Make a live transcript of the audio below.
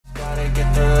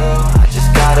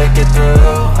get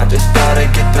through, I just gotta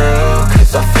get through.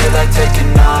 Cause I feel like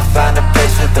taking off, find a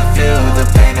place with a view. The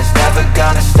pain is never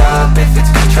gonna stop if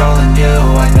it's controlling you.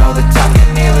 I know that time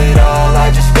can heal it all, I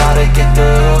just gotta get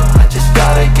through, I just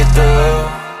gotta get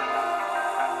through.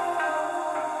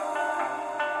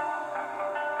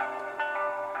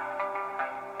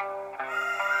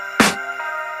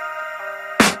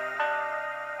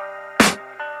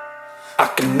 I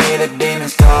can hear the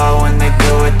demons call when they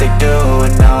do what they do.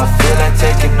 And now I feel like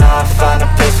taking off, find a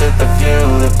place with a view.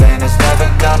 The pain is never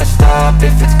gonna stop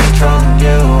if it's controlling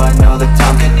you. I know that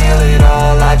time can heal it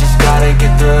all, I just gotta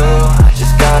get through, I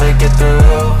just gotta get through,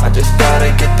 I just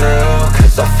gotta get through.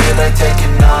 Cause I feel like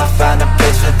taking off, find a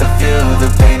place with a view. The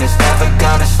pain is never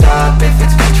gonna stop if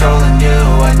it's controlling you.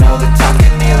 I know that time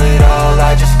can heal it all,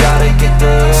 I just gotta get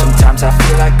through. Sometimes I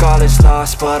feel like all is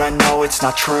lost, but I know it's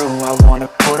not true. I wanna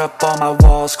put up all my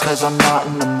walls cause I'm not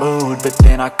in the mood, but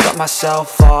then I cut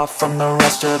myself off from the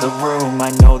rest of the room. I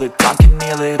know that time can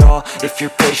heal it all if you're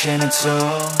patient and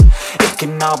soon it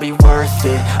can all be worth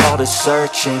it, all the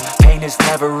searching. Pain is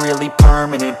never really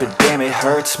permanent, but damn it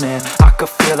hurts, man. I could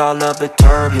feel all of the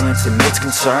turbulence and it's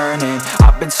concerning.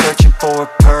 I've been searching for a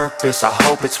purpose, I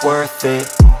hope it's worth it.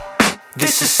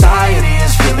 This society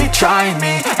is really trying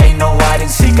me. Ain't no hide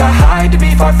and seek, I hide to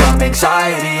be far from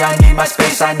anxiety. I need my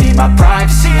space, I need my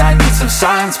privacy, I need some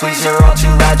silence, please. You're all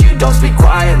too loud, you don't speak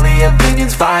quietly.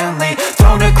 Opinions violently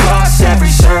thrown across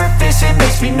every surface, it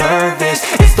makes me nervous.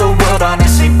 Is the world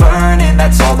honestly burning?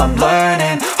 That's all I'm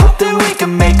learning. Hope that we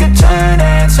can make a turn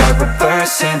and start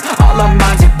reversing. All our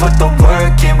minds and put the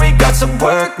work in, we got some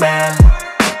work, man.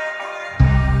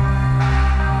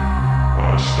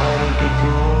 I started to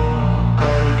do.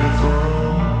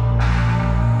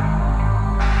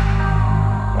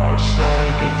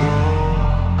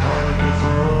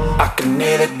 I can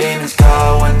hear the demons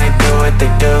call when they do what they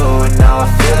do. And now I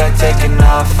feel like taking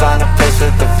off, find a place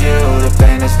with a view. The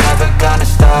pain is never gonna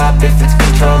stop if it's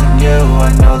controlling you.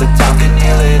 I know that time can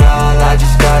heal it all, I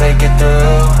just gotta get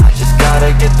through, I just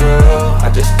gotta get through, I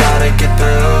just gotta get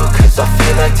through. Cause I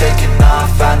feel like taking off,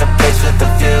 find a place with a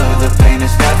view. The pain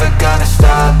is never gonna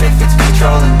stop if it's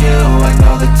controlling you. I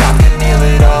know that time can heal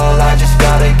it all, I just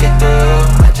gotta get through,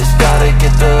 I just gotta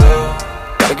get through.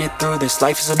 Gotta get through this,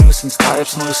 life is a nuisance, tie up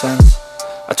some loose ends.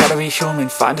 I try to be human,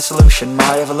 find a solution,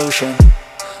 my evolution.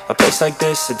 A place like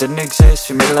this, it didn't exist,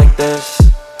 we made it like this.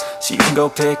 So you can go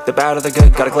pick the bad or the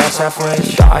good, got a glass halfway.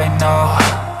 I know,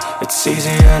 it's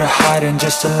easier to hide than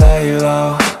just to lay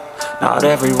low. Not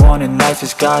everyone in life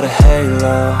has got a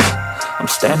halo. I'm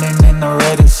standing in the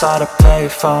red inside a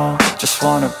payphone, just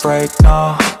wanna break,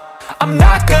 no. I'm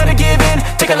not gonna give in,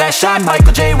 take a last shot,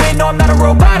 Michael J. Win. No, I'm not a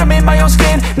robot, I'm in my own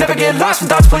skin. Never get lost when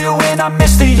thoughts pull you in. I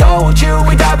miss the old you,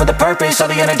 we died with a purpose. All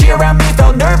the energy around me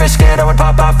felt nervous, scared I would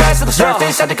pop off fast to the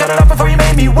surface. Had to cut it off before you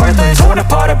made me worthless. Torn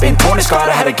apart, I've been torn and scarred.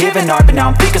 I had a given art, but now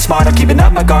I'm thinking smart. I'm keeping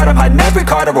up my guard, I'm hiding every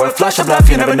card. A royal flush of love,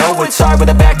 you never know what's hard. With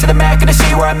a back to the mat, gonna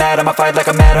see where I'm at. I'ma fight like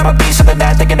I'm mad, I'm a beast of the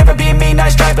net. They can never be me,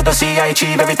 nice try, but they'll see I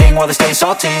achieve everything while they stay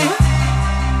salty.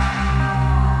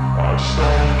 I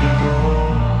started to go.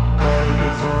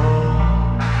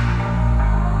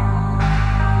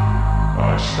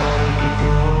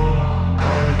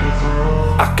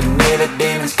 I can hear the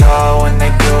demons call when they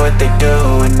do what they do.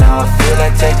 And now I feel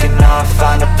like taking off,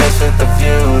 find a place with a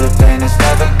view. The pain is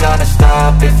never gonna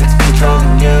stop if it's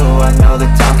controlling you. I know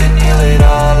that time can heal it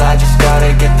all, I just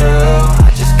gotta get through,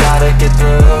 I just gotta get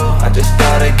through, I just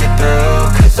gotta get through.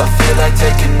 Cause I feel like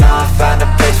taking off, find a